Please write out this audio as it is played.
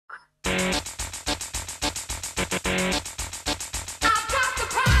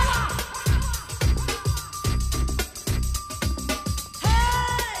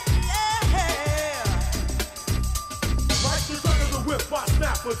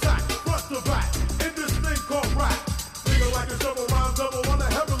attack, front to back, in this thing called rap. Nigga like a double rhyme double on a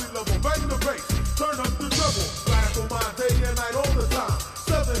heavenly level. Bang the bass, turn up the double. Blast for mine day and night all the time.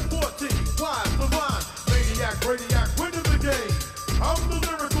 714, wise the mind. Maniac, radiac, winning the game. I'm the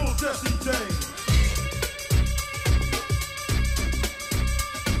lyrical Jesse James.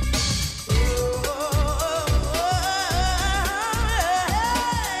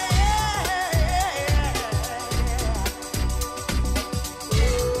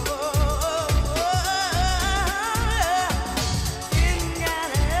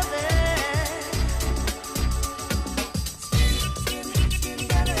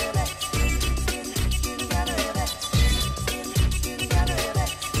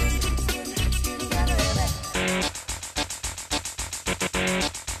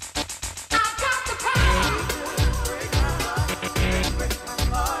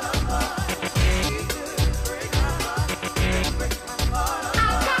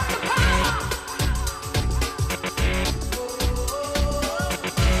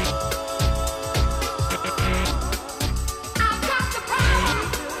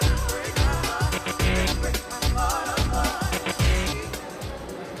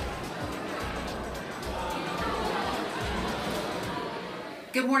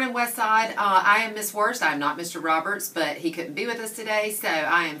 Good morning, Westside. I am Miss Worst. I'm not Mr. Roberts, but he couldn't be with us today, so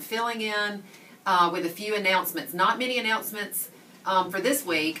I am filling in with a few announcements. Not many announcements for this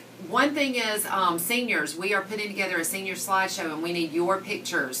week. One thing is seniors. We are putting together a senior slideshow, and we need your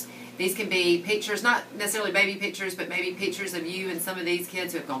pictures. These can be pictures, not necessarily baby pictures, but maybe pictures of you and some of these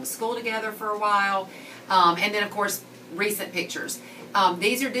kids who have gone to school together for a while, and then, of course, recent pictures.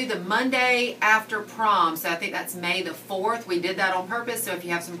 These are due the Monday after prom, so I think that's May the 4th. We did that on purpose, so if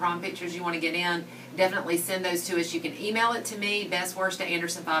you have some prom pictures you want to get in, definitely send those to us. You can email it to me,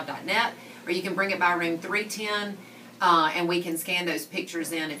 bestworst@anderson5.net, or you can bring it by room 310, and we can scan those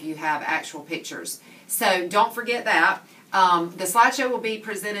pictures in if you have actual pictures. So don't forget that. The slideshow will be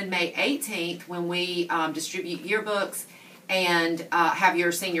presented May 18th when we distribute yearbooks and have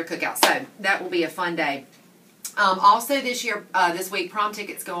your senior cookout. So that will be a fun day. Also this week, prom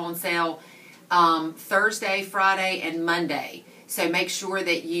tickets go on sale Thursday, Friday, and Monday. So make sure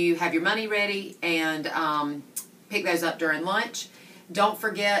that you have your money ready and pick those up during lunch. Don't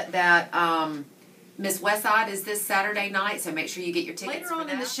forget that Miss Westside is this Saturday night, so make sure you get your tickets. Later on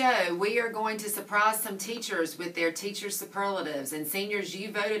in the show, we are going to surprise some teachers with their teacher superlatives, and seniors,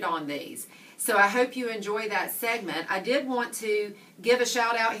 you voted on these. So I hope you enjoy that segment. I did want to give a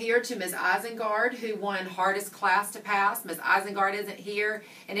shout out here to Ms. Isengard, who won hardest class to pass. Ms. Isengard isn't here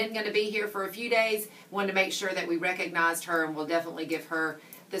and isn't going to be here for a few days. Wanted to make sure that we recognized her, and we'll definitely give her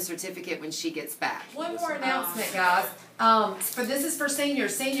the certificate when she gets back. One more announcement, guys. This is for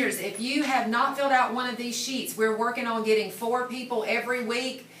seniors. Seniors, if you have not filled out one of these sheets, we're working on getting 4 people every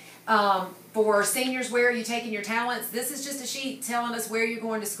week. For seniors, where are you taking your talents? This is just a sheet telling us where you're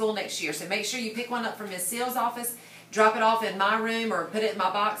going to school next year. So make sure you pick one up from Ms. Seals' office, drop it off in my room, or put it in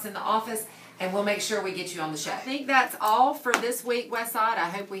my box in the office, and we'll make sure we get you on the show. I think that's all for this week, Westside. I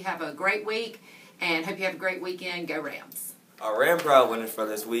hope we have a great week, and hope you have a great weekend. Go Rams. Our Ram Proud winners for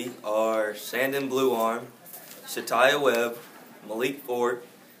this week are Shandon Blue Arm, Shataya Webb, Malik Ford,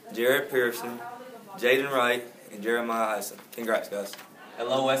 Jared Pearson, Jaden Wright, and Jeremiah Ison. Congrats, guys.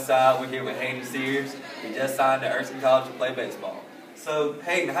 Hello, Westside. We're here with Hayden Sears. We just signed to Erskine College to play baseball. So,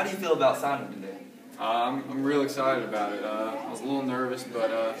 Hayden, how do you feel about signing today? I'm real excited about it. I was a little nervous, but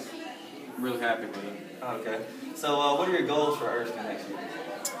I'm really happy with it. Okay. So, what are your goals for Erskine next year?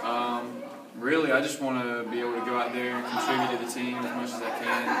 Really, I just want to be able to go out there and contribute to the team as much as I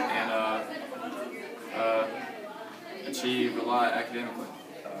can and achieve a lot academically.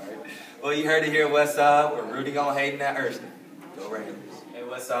 All right. Well, you heard it here, Westside. We're rooting on Hayden at Erskine. Go Rams. Hey,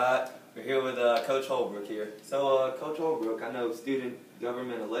 Westside. We're here with Coach Holbrook here. So, Coach Holbrook, I know student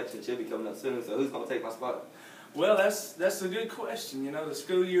government election should be coming up soon, so who's going to take my spot? Well, that's a good question. You know, the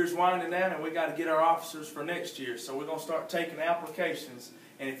school year's winding down, and we got to get our officers for next year. So we're going to start taking applications.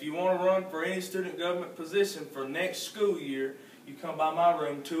 And if you want to run for any student government position for next school year, you come by my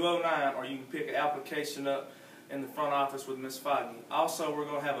room, 209, or you can pick an application up in the front office with Ms. Foggy. Also, we're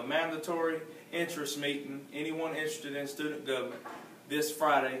going to have a mandatory interest meeting, anyone interested in student government, this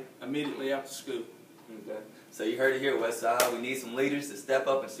Friday, immediately after school. Okay. So you heard it here, Westside. We need some leaders to step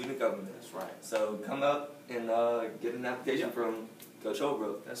up in student government. That's right. So come up and get an application from Coach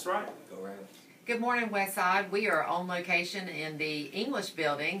Holbrook. That's right. Go Rams. Good morning, Westside. We are on location in the English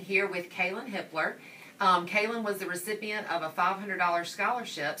building here with Kaylin Hippler. Kaylin was the recipient of a $500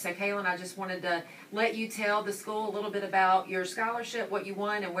 scholarship. So, Kaylin, I just wanted to let you tell the school a little bit about your scholarship, what you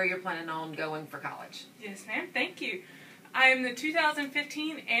won, and where you're planning on going for college. Yes, ma'am. Thank you. I am the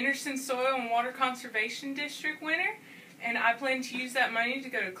 2015 Anderson Soil and Water Conservation District winner, and I plan to use that money to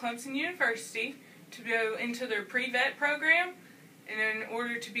go to Clemson University to go into their pre-vet program in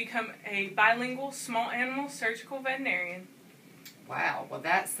order to become a bilingual small animal surgical veterinarian. Wow, well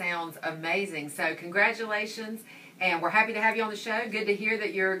that sounds amazing. So congratulations, and we're happy to have you on the show. Good to hear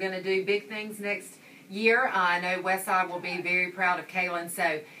that you're going to do big things next year. I know Westside will be very proud of Kaylin,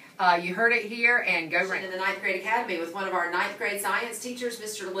 so you heard it here, and go Rams. In the 9th grade academy with one of our 9th grade science teachers,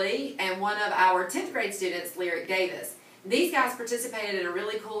 Mr. Lee, and one of our 10th grade students, Lyric Davis. These guys participated in a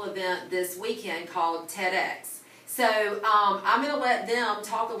really cool event this weekend called TEDx. So I'm going to let them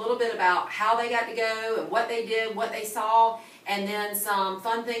talk a little bit about how they got to go and what they did, what they saw, and then some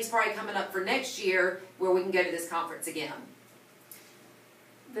fun things probably coming up for next year where we can go to this conference again.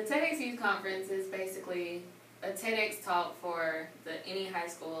 The TEDx Youth Conference is basically a TEDx talk for any high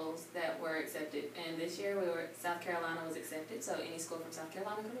schools that were accepted. And this year South Carolina was accepted, so any school from South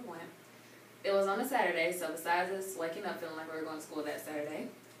Carolina could have went. It was on a Saturday, so besides us waking up feeling like we were going to school that Saturday,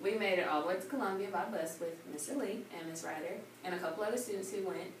 we made it all the way to Columbia by bus with Mr. Lee and Miss Ryder and a couple other students who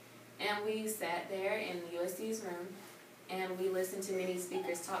went. And we sat there in the USD's room and we listened to many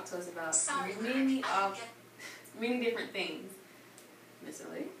speakers talk to us about many different things.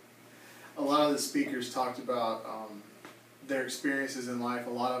 Mr. Lee? A lot of the speakers talked about their experiences in life. A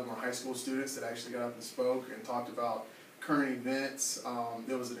lot of them are high school students that actually got up and spoke and talked about current events.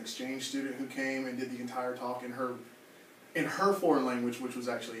 There was an exchange student who came and did the entire talk in her foreign language, which was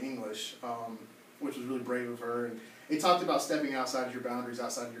actually English, which was really brave of her. And it talked about stepping outside of your boundaries,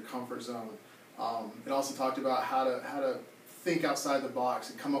 outside of your comfort zone. It also talked about how to think outside the box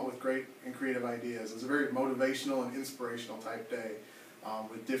and come up with great and creative ideas. It was a very motivational and inspirational type day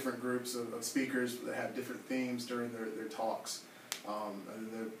with different groups of speakers that had different themes during their talks.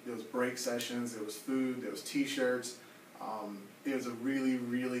 There was break sessions, there was food, there was t-shirts. It was a really,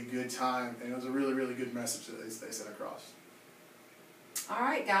 really good time, and it was a really, really good message that they sent across. All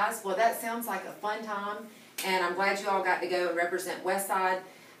right, guys. Well, that sounds like a fun time, and I'm glad you all got to go and represent Westside.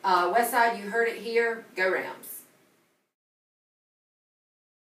 Westside, you heard it here. Go Rams.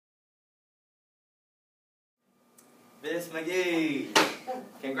 Miss McGee,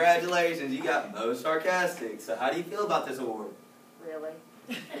 congratulations, you got most sarcastic. So how do you feel about this award? Really?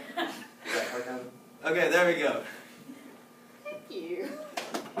 Is that sarcasm? Okay, there we go. Thank you.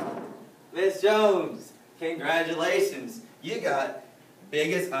 Miss Jones, congratulations, you got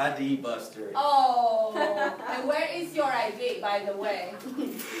biggest ID buster. Oh, and where is your ID, by the way?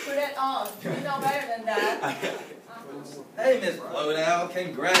 Put it on. You know better than that. Hey, Miss Blowdown,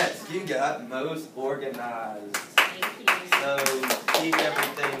 congrats, you got most organized. Thank you. So keep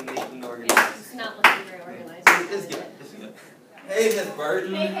everything neat and organized. It's not looking very organized. It's good. It's good. Hey, Miss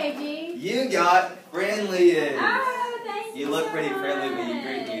Burton. Hey, KG. You got friendly. Oh, thank you. You look pretty friendly when you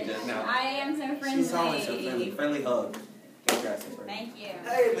greet me just now. I am so friendly. She's always so friendly. Friendly hug. Congrats, Miss Burton. Thank you.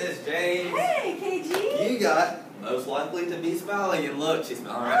 Hey, Miss James. Hey, KG. You got most likely to be smiling, and look, she's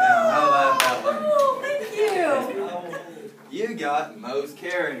smiling right now. How about that one? Oh, thank you. You got most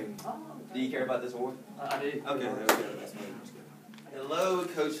caring. Do you care about this award? I do. Okay, there we go. That's good. Hello,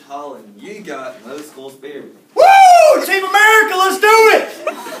 Coach Holland. You got most school spirit. Woo! Team America, let's do it!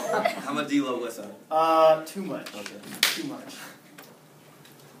 How much do you love Westside? Too much. Okay. Too much.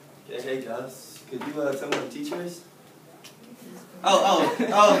 Okay, hey Gus, could you tell me what the teacher is?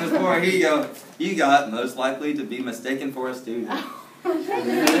 Oh, Miss Moore, here you go. You got most likely to be mistaken for a student. Wow.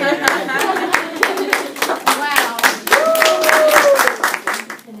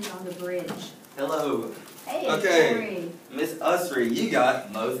 On the bridge. Hello. Hey, Okay, Kory. Miss Usry, you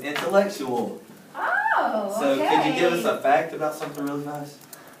got most intellectual. Oh, So okay. could you give us a fact about something really nice?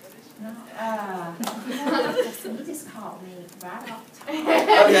 You just called me right off the top.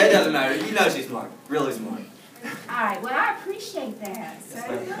 Okay, it doesn't matter. You know she's smart. Really smart. All right, well, I appreciate that so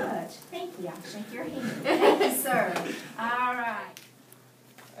much. Thank you. I'll shake your hand. Thank you, sir. All right.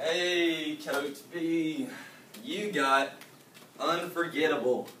 Hey, Coach B, you got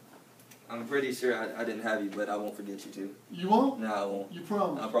unforgettable. I'm pretty sure I didn't have you, but I won't forget you too. You won't? No, I won't. You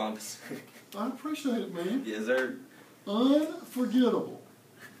promise? I promise. I appreciate it, man. Yes, sir. Unforgettable.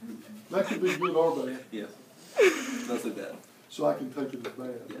 That could be good or bad. Yeah. Not so bad. So I can take it as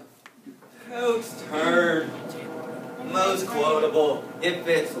bad. Yeah. Coach Turd, most quotable. It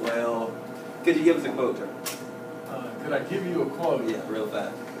fits well. Could you give us a quote, Turd? Could I give you a quote? Yeah, real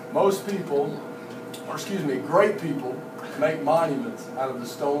fast. Most people, or excuse me, great people make monuments out of the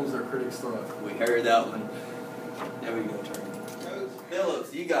stones their critics throw. We heard that one. There we go, Turd. Coach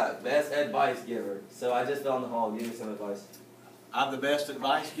Phillips, you got best advice giver. So I just fell in the hall. Give me some advice. I'm the best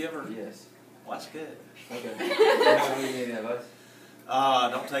advice giver? Yes. Well, that's good. Okay. Don't need any advice?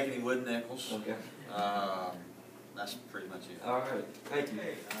 Don't take any wooden nickels. Okay. That's pretty much it. All right. Thank you.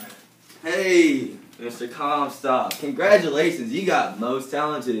 Hey, Mr. Comstock. Congratulations. You got most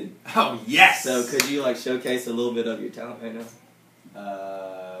talented. Oh, yes! So could you like showcase a little bit of your talent right now?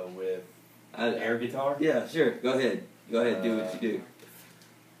 With air guitar? Yeah, sure. Go ahead. Go ahead. Do what you do.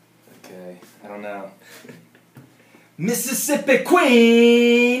 Okay. I don't know. Mississippi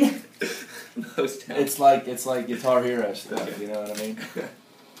Queen! Most talented. It's like Guitar Hero stuff, Okay. you know what I mean?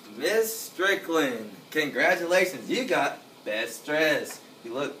 Miss Strickland, congratulations. You got best dress.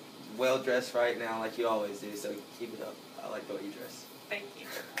 You look well dressed right now like you always do, so keep it up. I like the way you dress. Thank you.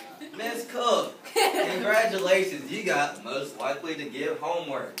 Miss Cook, congratulations. You got most likely to give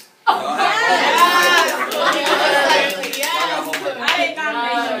homework. Oh, Y'all have homework. yes. Y'all got homework. I didn't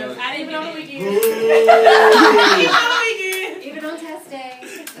nominate. I didn't even on the weekend. Even on test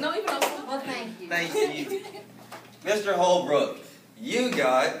day. No, even on. Well, thank you. Thank you. Mr. Holbrook, you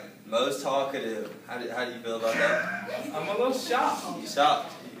got most talkative. How do you feel about that? I'm a little shocked. You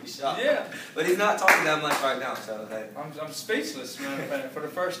shocked. You shocked. Yeah. But he's not talking that much right now, so hey. I'm speechless, man, for the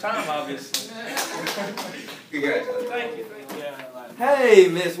first time, obviously. Congratulations. Thank you. Hey,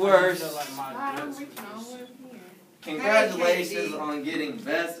 Miss Worst. I'm reaching all the way up here. Congratulations Hey, on getting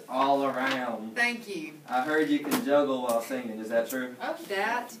best all around. Thank you. I heard you can juggle while singing. Is that true? Oh,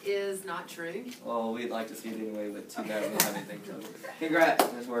 that is not true. Well, we'd like to see it anyway, but too bad we don't have anything to.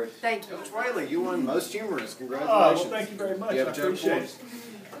 Congrats, Miss Worst. Thank you. Coach Whaley, you won most humorous. Oh, Congratulations. well, thank you very much. You I have a joke appreciate for it. us?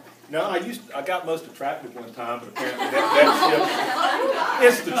 No, I got most attractive one time, but apparently that ship,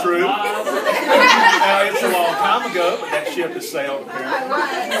 it's the truth. Now, it's a long time ago, but that ship has sailed apparently.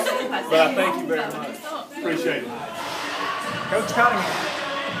 But I thank you very much. Appreciate it. Coach Cottingham.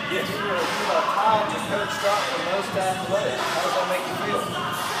 Yes. You tied with Coach Strock for most athletic. How does that make you feel?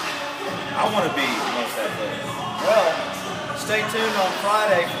 I want to be most athletic. Well, stay tuned on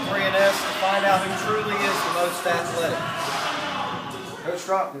Friday for 3&S to find out who truly is the most athletic. Coach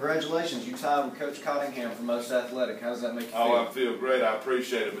Strock, congratulations. You tied with Coach Cottingham for most athletic. How does that make you feel? Oh, I feel great. I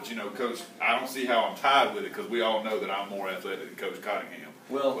appreciate it. But, you know, Coach, I don't see how I'm tied with it because we all know that I'm more athletic than Coach Cottingham.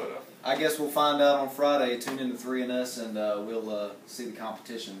 Well, But, I guess we'll find out on Friday. Tune in to 3&S and we'll see the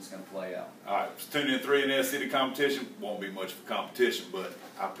competition that's going to play out. all right, tune in 3&S, see the competition. Won't be much of a competition, but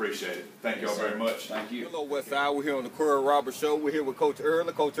I appreciate it. Thank y'all very much. Thank you. Hello, Westside. We're here on the Kory Roberts Show. We're here with Coach Earl.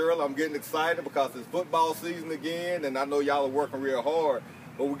 Coach Earl, I'm getting excited because it's football season again, and I know y'all are working real hard.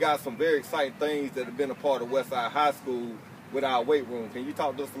 But we got some very exciting things that have been a part of Westside High School with our weight room. Can you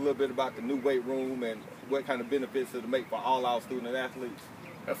talk to us a little bit about the new weight room and what kind of benefits it'll make for all our student athletes?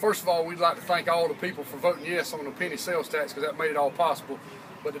 First of all, we'd like to thank all the people for voting yes on the penny sales tax because that made it all possible.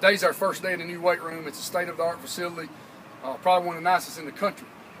 But today's our first day in the new weight room. It's a state-of-the-art facility, probably one of the nicest in the country.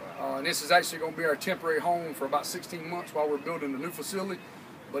 And this is actually going to be our temporary home for about 16 months while we're building the new facility.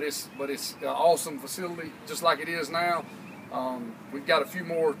 But it's an awesome facility, just like it is now. We've got a few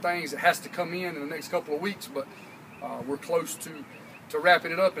more things that has to come in the next couple of weeks, but we're close to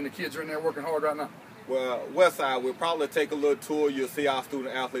wrapping it up, and the kids are in there working hard right now. Well, Westside, we'll probably take a little tour. You'll see our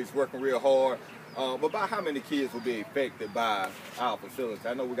student athletes working real hard. But about how many kids will be affected by our facility?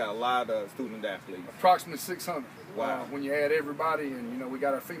 I know we got a lot of student athletes. Approximately 600. Wow. When you add everybody, and we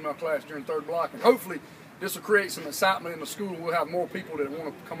got our female class during third block, and hopefully this will create some excitement in the school. We'll have more people that want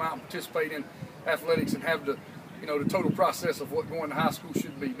to come out and participate in athletics and have the total process of what going to high school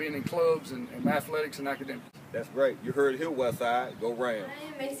should be, being in clubs and athletics and academics. That's great. You heard it here, Westside. Go Rams.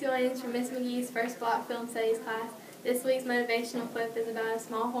 I am Macy Williams from Miss McGee's first block film studies class. This week's motivational quip is about a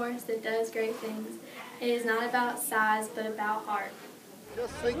small horse that does great things. It is not about size, but about heart.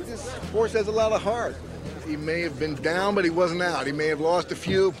 Just think this horse has a lot of heart. He may have been down, but he wasn't out. He may have lost a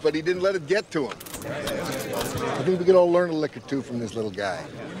few, but he didn't let it get to him. I think we could all learn a lick or two from this little guy.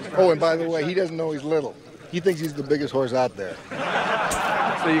 Oh, and by the way, he doesn't know he's little. He thinks he's the biggest horse out there.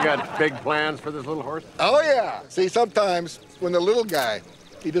 So you got big plans for this little horse? Oh, yeah. See, sometimes when the little guy,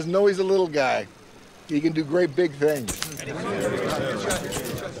 he doesn't know he's a little guy, he can do great big things.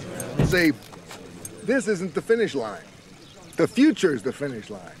 See, this isn't the finish line. The future's the finish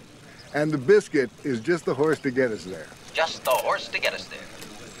line. And the biscuit is just the horse to get us there. Just the horse to get us there.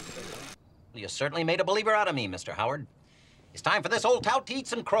 You certainly made a believer out of me, Mr. Howard. It's time for this old tout to eat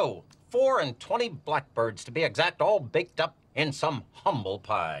some crow. 4 and 20 blackbirds, to be exact, all baked up in some humble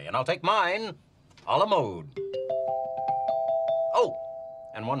pie. And I'll take mine a la mode. Oh,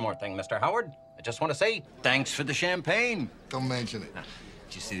 and one more thing, Mr. Howard. I just want to say thanks for the champagne. Don't mention it.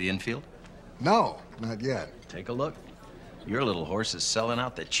 Did you see the infield? No, not yet. Take a look. Your little horse is selling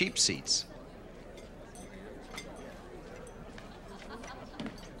out the cheap seats.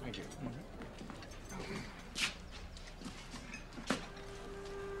 Thank you.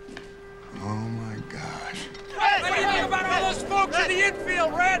 to the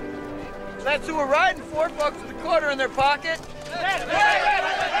infield, Red. That's who we're riding for, folks with a quarter in their pocket. That's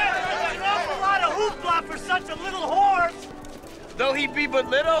an awful lot of hoopla for such a little horse. Though he be but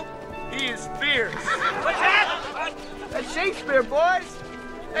little, he is fierce. What's that? That's Shakespeare, boys.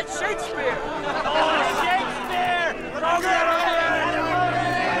 That's Shakespeare. Oh, Shakespeare! Don't get on